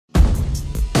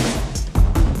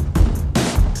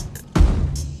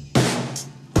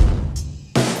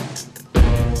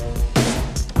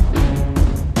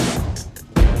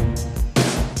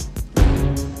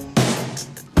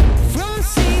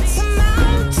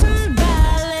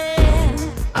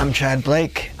I'm Tchad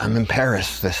Blake. I'm in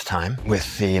Paris this time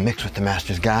with the Mix with the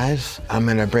Masters guys. I'm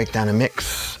gonna break down a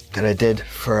mix that I did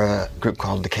for a group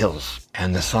called The Kills.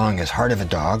 And the song is Heart of a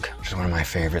Dog, which is one of my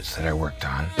favorites that I worked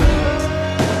on.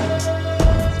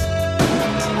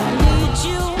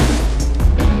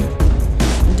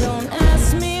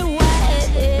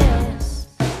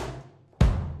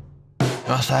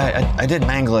 Also, I did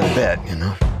mangle it a bit, you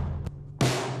know.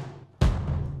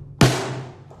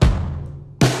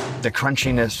 The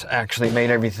crunchiness actually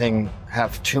made everything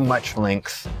have too much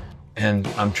length, and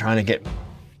I'm trying to get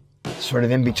sort of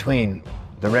in between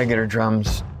the regular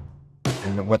drums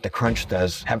and what the crunch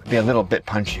does, have it be a little bit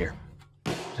punchier.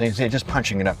 So you can see just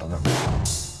punching it up a little.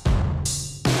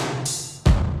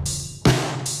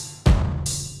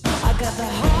 I got the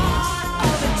heart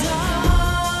of a dog.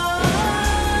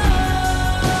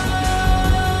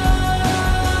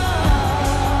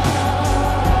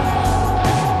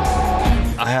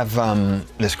 I have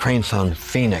this crane sound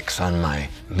Phoenix on my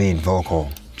lead vocal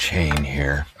chain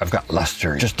here. I've got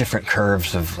luster, just different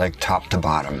curves of like top to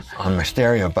bottom. On my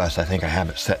stereo bus, I think I have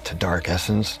it set to dark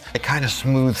essence. It kind of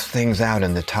smooths things out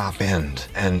in the top end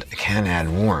and can add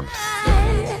warmth.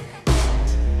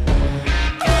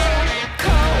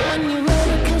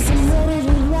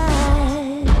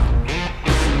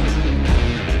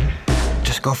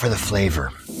 Just go for the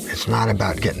flavor. It's not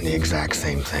about getting the exact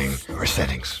same thing or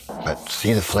settings, but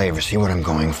see the flavor, see what I'm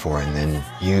going for, and then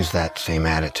use that same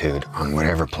attitude on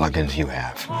whatever plugins you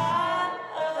have.